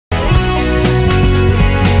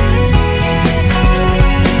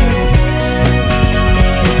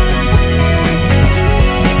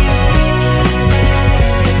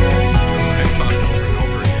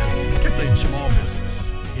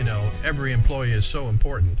employee is so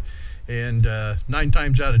important. And 9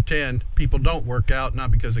 times out of 10, people don't work out,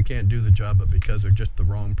 not because they can't do the job, but because they're just the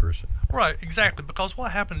wrong person. Right, exactly. Because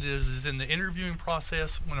what happens is in the interviewing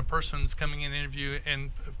process, when a person's coming in to interview,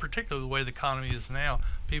 and particularly the way the economy is now,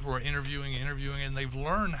 people are interviewing, and they've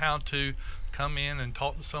learned how to come in and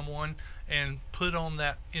talk to someone and put on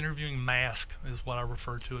that interviewing mask, is what I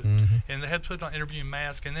refer to it. And they have to put on interviewing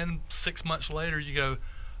mask, and then 6 months later you go,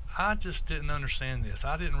 I just didn't understand this.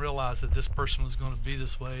 I didn't realize that this person was going to be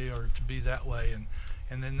this way or to be that way,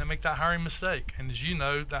 and then they make that hiring mistake. And as you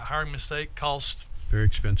know, that hiring mistake costs very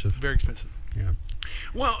expensive. Very expensive. Yeah.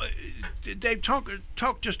 Well, Dave,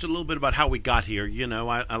 talk just a little bit about how we got here. You know,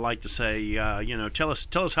 I like to say, you know, tell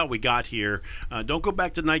us how we got here. Don't go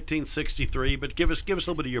back to 1963, but give us a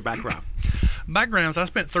little bit of your background. Backgrounds: I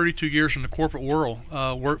spent 32 years in the corporate world.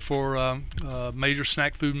 Worked for a major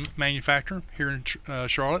snack food manufacturer here in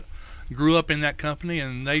Charlotte. Grew up in that company,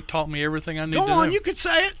 and they taught me everything I needed to know. Go on, you could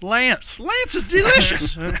say it. Lance. Lance is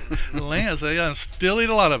delicious. Lance, I still eat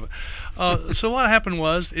a lot of it. So what happened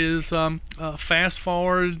is fast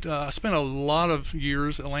forward, I spent a lot of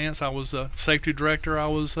years at Lance. I was a safety director. I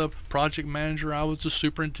was a project manager. I was the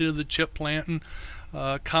superintendent of the chip plant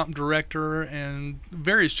and comp director and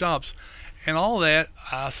various jobs. And all that,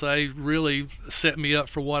 I say, really set me up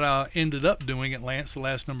for what I ended up doing at Lance the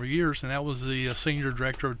last number of years, and that was the Senior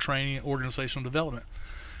Director of Training and Organizational Development.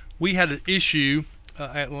 We had an issue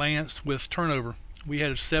at Lance with turnover. We had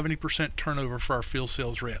a 70% turnover for our field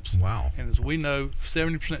sales reps. Wow. And as we know,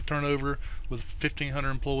 70% turnover with 1,500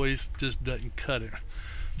 employees just doesn't cut it.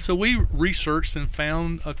 So we researched and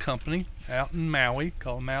found a company out in Maui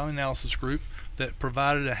called Maui Analysis Group that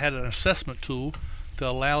had an assessment tool that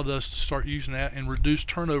allowed us to start using that and reduce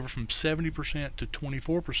turnover from 70% to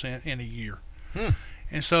 24% in a year.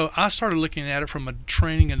 And so I started looking at it from a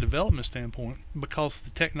training and development standpoint because the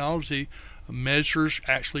technology measures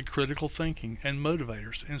actually critical thinking and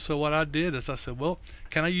motivators. And so what I did is I said, well,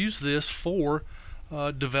 can I use this for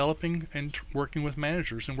developing and working with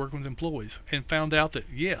managers and working with employees? And found out that,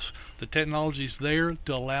 yes, the technology is there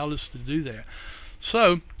to allow us to do that.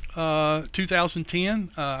 So 2010,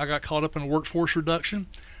 I got caught up in a workforce reduction,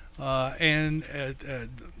 and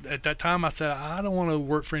at that time I said, I don't want to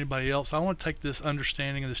work for anybody else. I want to take this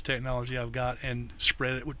understanding of this technology I've got and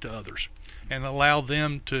spread it to others and allow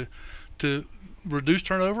them to reduce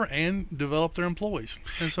turnover and develop their employees.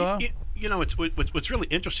 And so you know, what's really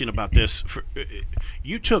interesting about this,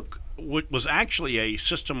 you took what was actually a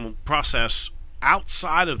system process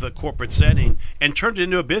outside of the corporate setting and turned it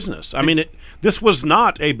into a business. I mean, this was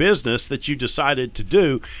not a business that you decided to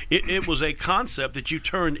do. It was a concept that you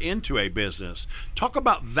turned into a business. Talk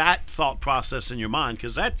about that thought process in your mind,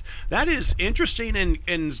 because that is interesting,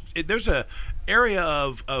 and there's a area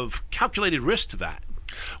of calculated risk to that.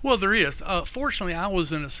 Well, there is. Fortunately, I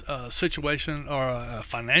was in a situation, or a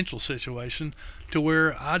financial situation, to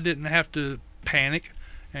where I didn't have to panic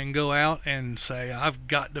and go out and say, I've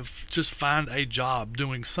got to just find a job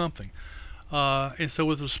doing something. And so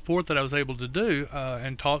with the support that I was able to do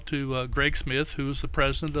and talk to Greg Smith, who was the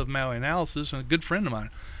president of Maui Analysis and a good friend of mine.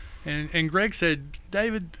 And Greg said,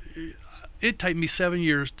 David, it'd take me 7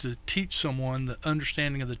 years to teach someone the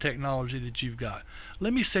understanding of the technology that you've got.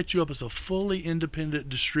 Let me set you up as a fully independent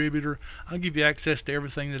distributor. I'll give you access to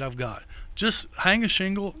everything that I've got. Just hang a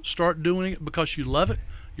shingle, start doing it because you love it,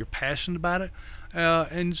 you're passionate about it.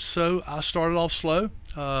 And so I started off slow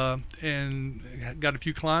and got a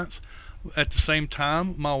few clients. At the same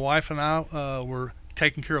time, my wife and I were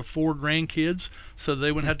taking care of 4 grandkids so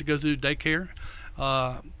they wouldn't have to go through daycare.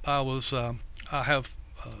 I have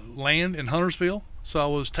land in Huntersville, so I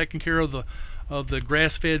was taking care of the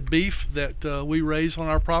grass-fed beef that we raise on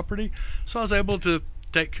our property. So I was able to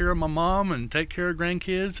take care of my mom and take care of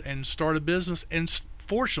grandkids and start a business. And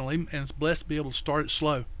fortunately, and blessed to be able to start it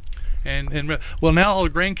slow. And well, now all the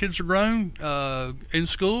grandkids are grown, in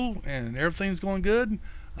school, and everything's going good.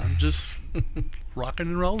 I'm just rocking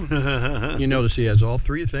and rolling. You notice he has all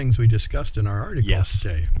 3 things we discussed in our article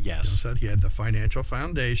today. Yes. He had the financial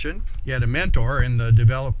foundation. He had a mentor in the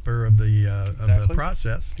developer of the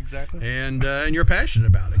process. Exactly. And you're passionate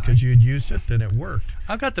about it because you had used it and it worked.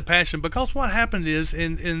 I've got the passion because what happened is,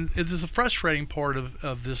 and it is a frustrating part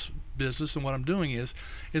of this business and what I'm doing is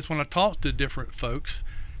when I talk to different folks.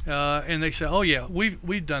 And they say, "Oh yeah,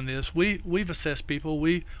 we've done this. We've assessed people.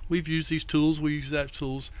 We've used these tools. We use that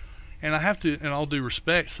tools." And I have to, in all due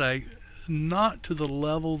respect, say, not to the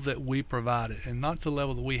level that we provide it, and not to the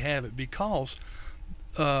level that we have it, because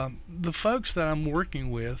the folks that I'm working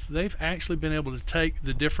with, they've actually been able to take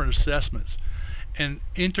the different assessments and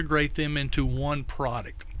integrate them into one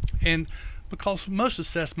product. And Because most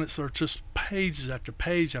assessments are just pages after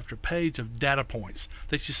page after page of data points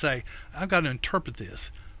that you say, I've got to interpret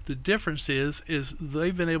this. The difference is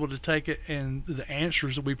they've been able to take it, and the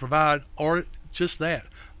answers that we provide are just that.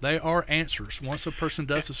 They are answers. Once a person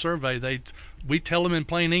does a survey, we tell them in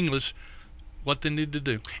plain English what they need to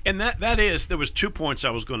do. And that is, there was 2 points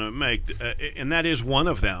I was going to make, and that is one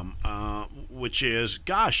of them, which is,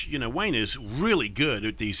 gosh, Wayne is really good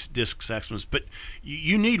at these DISC assessments, but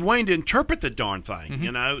you need Wayne to interpret the darn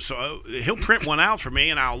thing, So he'll print one out for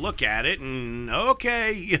me, and I'll look at it, and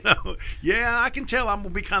okay, yeah, I can tell I'm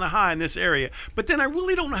going to be kind of high in this area, but then I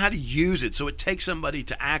really don't know how to use it, so it takes somebody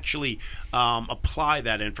to actually apply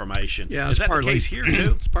that information. Yeah, is that the case here,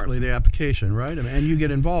 too? It's partly the application, right? And you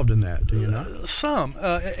get involved in that, do you not? Some,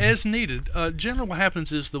 as needed. Generally, what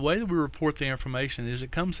happens is the way that we report the information is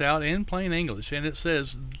it comes out in plain English, and it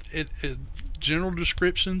says general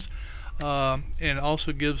descriptions, and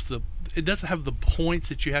also gives it doesn't have the points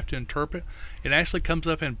that you have to interpret. It actually comes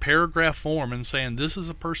up in paragraph form and saying this is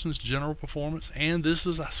a person's general performance, and this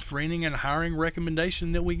is a screening and hiring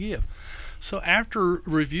recommendation that we give. So after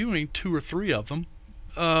reviewing 2 or 3 of them,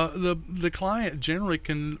 the client generally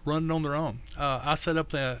can run it on their own. I set up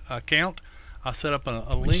the account. I set up a link.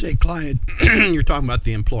 When you say client, you're talking about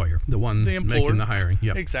the employer, the one making the hiring.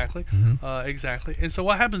 Yep. Exactly. Exactly. And so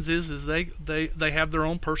what happens is they have their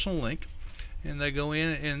own personal link, and they go in,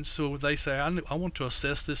 and so they say, I want to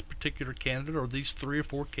assess this particular candidate or these 3 or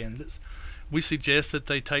 4 candidates. We suggest that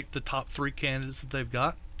they take the top 3 candidates that they've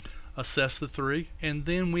got, assess the 3, and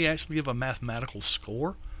then we actually give a mathematical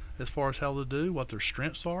score as far as how they do, what their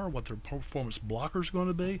strengths are, what their performance blocker is going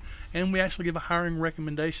to be, and we actually give a hiring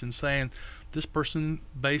recommendation saying this person,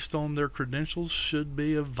 based on their credentials, should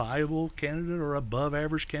be a viable candidate or above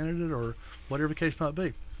average candidate or whatever the case might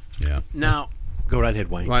be. Yeah. Now, go right ahead,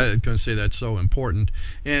 Wayne. Well, I was going to say that's so important,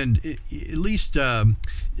 and at least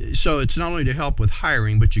so it's not only to help with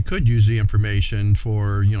hiring, but you could use the information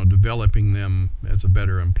for developing them as a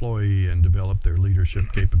better employee and develop their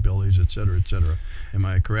leadership capabilities, et cetera, et cetera. Am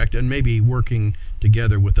I correct? And maybe working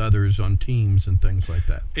together with others on teams and things like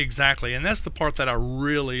that. Exactly, and that's the part that I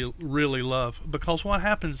really, really love, because what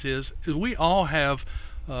happens is we all have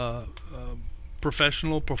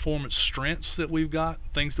professional performance strengths that we've got,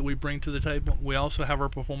 things that we bring to the table. We also have our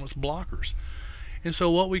performance blockers. And so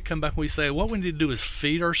what we come back and we say, what we need to do is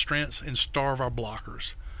feed our strengths and starve our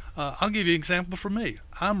blockers. I'll give you an example for me.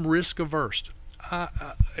 I'm risk averse.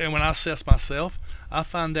 And when I assess myself, I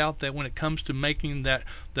find out that when it comes to making that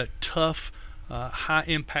tough, high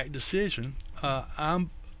impact decision,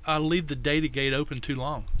 I leave the data gate open too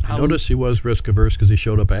long. I noticed he was risk averse because he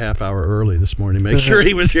showed up a half hour early this morning to make sure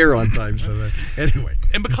he was here on time. So anyway,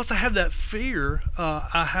 and because I have that fear,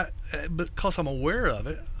 because I'm aware of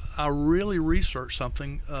it, I really research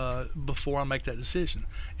something before I make that decision.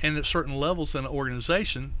 And at certain levels in an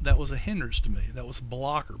organization, that was a hindrance to me. That was a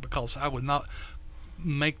blocker, because I would not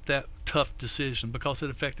make that tough decision because it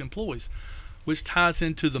affects employees, which ties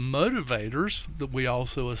into the motivators that we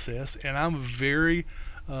also assess. And I'm very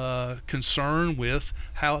concerned with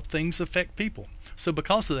how things affect people. So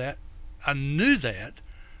because of that, I knew that,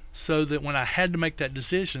 so that when I had to make that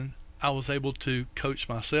decision, I was able to coach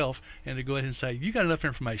myself and to go ahead and say, you got enough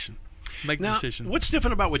information, make the decision. What's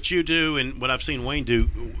different about what you do and what I've seen Wayne do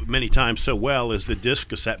many times so well is the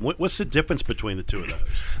DISC assessment. What's the difference between the 2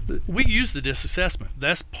 of those? We use the DISC assessment.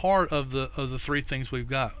 That's part of the 3 things we've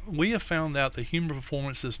got. We have found out that human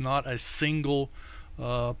performance is not a single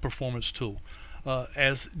performance tool.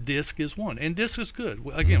 As DISC is one, and DISC is good.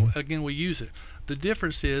 Again, we use it. The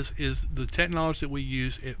difference is the technology that we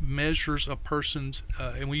use. It measures a person's,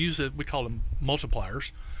 and we use it. We call them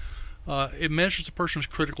multipliers. It measures a person's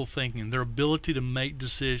critical thinking, their ability to make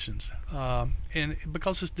decisions, and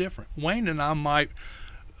because it's different. Wayne and I might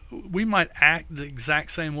act the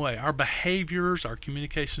exact same way. Our behaviors, our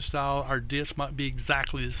communication style, our DISC might be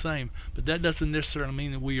exactly the same, but that doesn't necessarily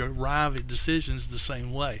mean that we arrive at decisions the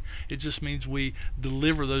same way. It just means we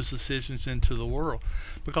deliver those decisions into the world,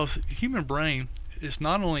 because the human brain is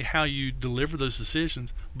not only how you deliver those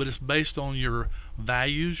decisions, but it's based on your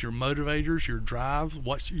values, your motivators, your drive,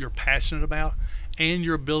 what you're passionate about, and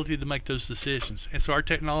your ability to make those decisions. And so our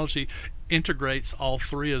technology integrates all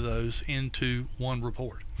 3 of those into one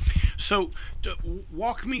report. So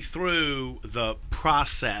walk me through the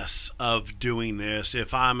process of doing this.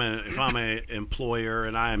 If I'm an employer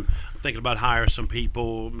and I'm thinking about hiring some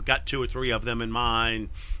people, got 2 or 3 of them in mind,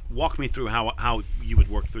 Walk me through how you would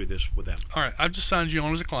work through this with them. All right, I've just signed you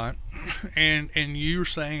on as a client, and you're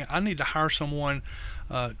saying I need to hire someone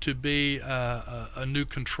to be a new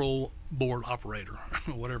control board operator,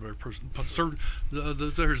 whatever person.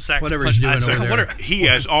 There's Zach's whatever he's doing over there.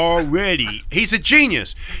 He's a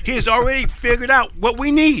genius. He has already figured out what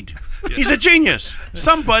we need. Yes. He's a genius.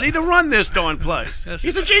 Somebody to run this darn place. Yes.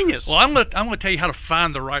 He's a genius. Well, I'm gonna tell you how to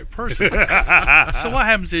find the right person. So what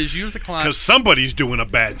happens is you as a client, because somebody's doing a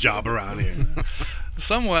bad job around here.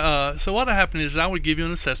 So what happened is I would give you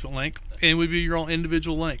an assessment link, and it would be your own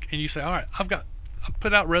individual link, and you say, all right, I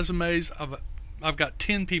put out resumes. I've got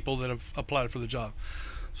 10 people that have applied for the job.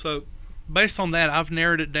 So based on that, I've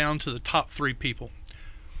narrowed it down to the top 3 people.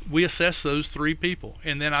 We assess those 3 people,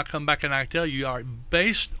 and then I come back and I tell you, all right,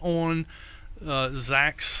 based on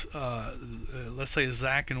Zach's, let's say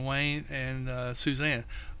Zach and Wayne and Suzanne,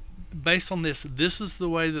 based on this is the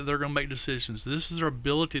way that they're going to make decisions. This is their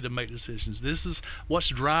ability to make decisions. This is what's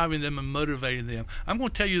driving them and motivating them. I'm going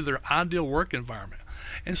to tell you their ideal work environment.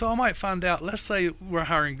 And so I might find out, let's say we're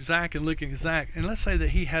hiring Zach and looking at Zach, and let's say that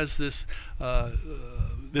he has this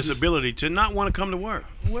ability to not want to come to work.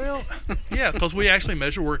 Well, yeah, because we actually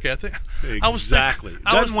measure work ethic. Exactly.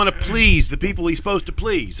 Doesn't want to please the people he's supposed to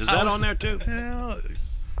please. Is that on there too?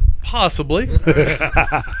 Possibly.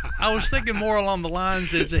 I was thinking more along the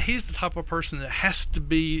lines is that he's the type of person that has to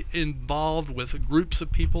be involved with groups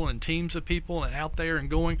of people and teams of people and out there and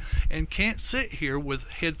going, and can't sit here with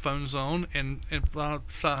headphones on and on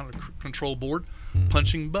a control board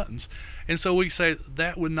punching buttons. And so we say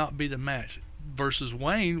that would not be the match. Versus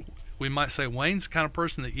Wayne, we might say Wayne's the kind of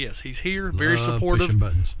person that, yes, he's here, very supportive,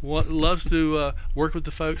 loves to work with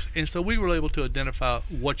the folks. And so we were able to identify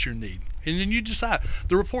what you need. And then you decide.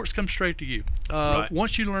 The reports come straight to you. Right.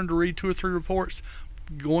 Once you learn to read 2 or 3 reports,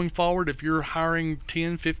 going forward, if you're hiring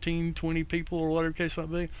 10, 15, 20 people or whatever the case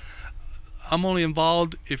might be, I'm only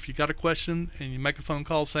involved if you got a question and you make a phone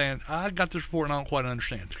call saying, I got this report and I don't quite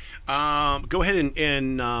understand it. Go ahead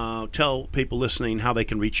and tell people listening how they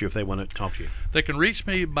can reach you if they want to talk to you. They can reach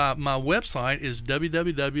me by my website is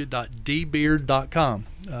www.dbeard.com.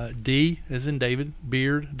 D as in David,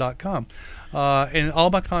 beard.com. And all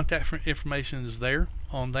my contact information is there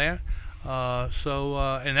on that.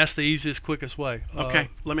 And that's the easiest, quickest way. Okay,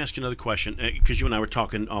 let me ask you another question, because you and I were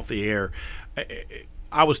talking off the air.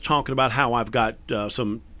 I was talking about how I've got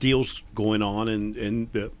some deals going on,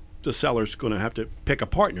 and the seller's going to have to pick a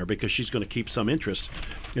partner because she's going to keep some interest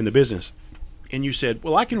in the business. And you said,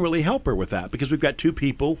 well, I can really help her with that because we've got 2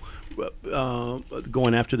 people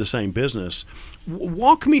going after the same business.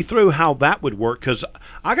 Walk me through how that would work, because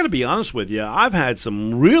I got to be honest with you, I've had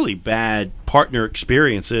some really bad partner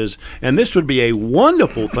experiences, and this would be a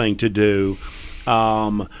wonderful thing to do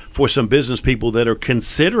for some business people that are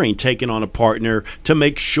considering taking on a partner to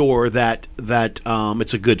make sure that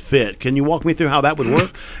it's a good fit. Can you walk me through how that would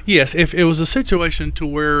work? Yes, if it was a situation to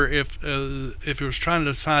where if it was trying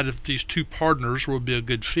to decide if these 2 partners would be a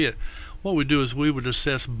good fit, what we do is we would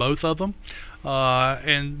assess both of them,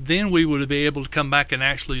 and then we would be able to come back and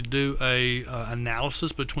actually do a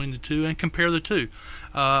analysis between the 2 and compare the 2.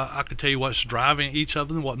 I could tell you what's driving each of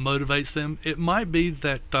them, what motivates them. It might be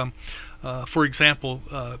that for example,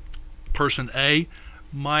 person A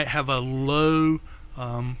might have a low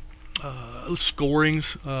scoring,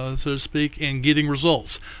 so to speak, in getting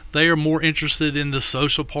results. They are more interested in the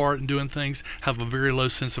social part and doing things, have a very low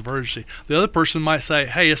sense of urgency. The other person might say,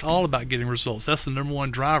 hey, it's all about getting results. That's the number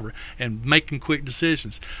 1 driver, and making quick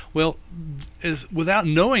decisions. Well, without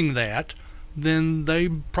knowing that, then they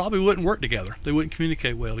probably wouldn't work together. They wouldn't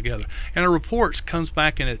communicate well together. And our reports comes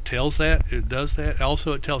back and it tells that, it does that.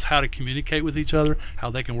 Also, it tells how to communicate with each other, how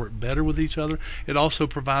they can work better with each other. It also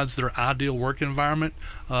provides their ideal work environment,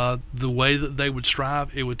 the way that they would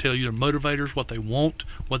strive. It would tell you their motivators, what they want,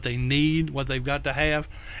 what they need, what they've got to have.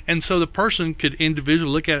 And so the person could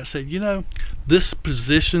individually look at it and say, you know, this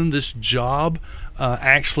position, this job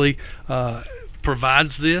actually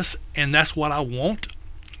provides this, and that's what I want.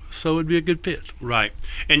 So it'd be a good fit. Right.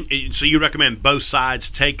 And so you recommend both sides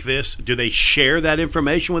take this. Do they share that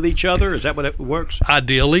information with each other? Is that what it works?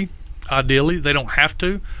 Ideally. They don't have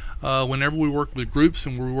to. Whenever we work with groups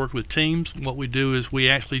and we work with teams, what we do is we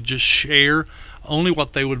actually just share only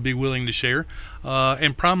what they would be willing to share.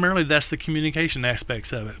 And primarily that's the communication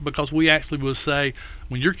aspects of it, because we actually will say,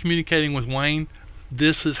 when you're communicating with Wayne,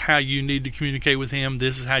 this is how you need to communicate with him.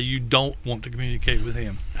 This is how you don't want to communicate with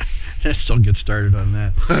him. Let's don't get started on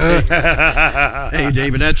that. Hey,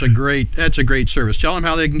 David, that's a great service. Tell them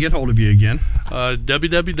how they can get hold of you again.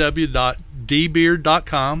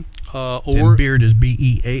 www.dbeard.com. or Beard is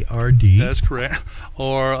BEARD. That's correct.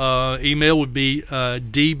 Or email would be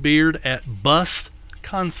dbeard@busconcept,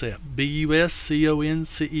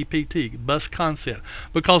 BUSCONCEPT, bus concept,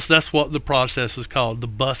 because that's what the process is called, the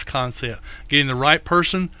bus concept. Getting the right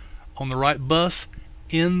person on the right bus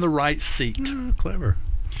in the right seat. Clever.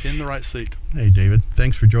 In the right seat. Hey, David.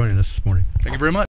 Thanks for joining us this morning. Thank you very much.